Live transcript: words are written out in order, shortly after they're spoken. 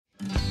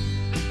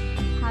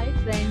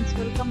friends,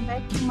 welcome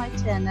back to my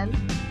channel.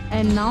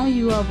 And now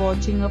you are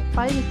watching a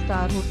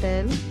 5-star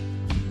hotel.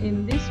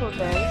 In this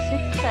hotel,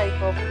 6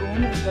 type of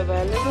room is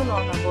available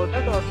on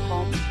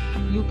agoda.com.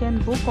 You can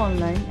book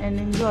online and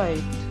enjoy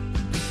it.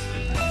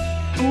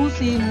 To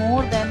see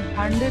more than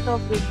 100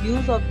 of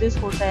reviews of this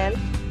hotel,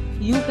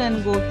 you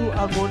can go to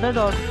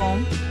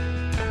agoda.com.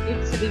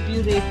 Its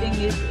review rating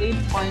is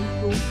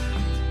 8.2.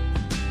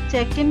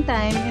 Check-in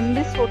time in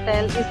this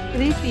hotel is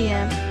 3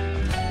 p.m.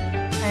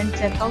 and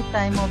check-out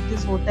time of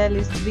this hotel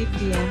is 3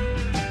 p.m.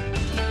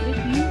 If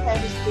you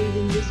have stayed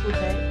in this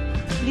hotel,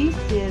 please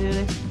share your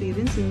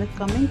experience in the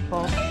comment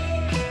box.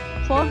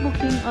 For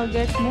booking or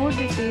get more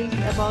details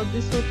about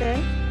this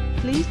hotel,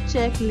 please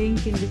check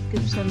link in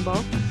description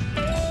box.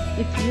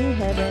 If you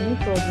have any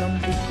problem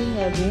booking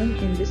a room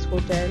in this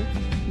hotel,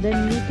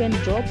 then you can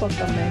drop a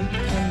comment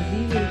and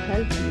we will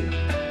help you.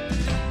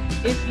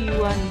 If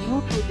you are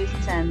new to this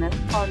channel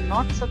or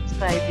not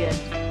subscribed yet,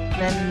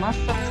 then must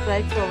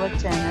subscribe to our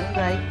channel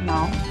right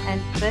now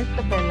and press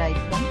the bell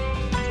icon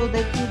so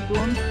that you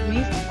don't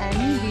miss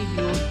any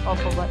videos of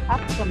our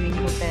upcoming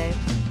hotel.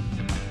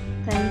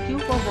 Thank you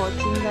for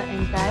watching the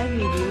entire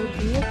video.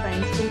 Dear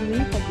friends, we'll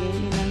meet again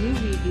in a new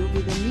video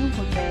with a new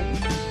hotel.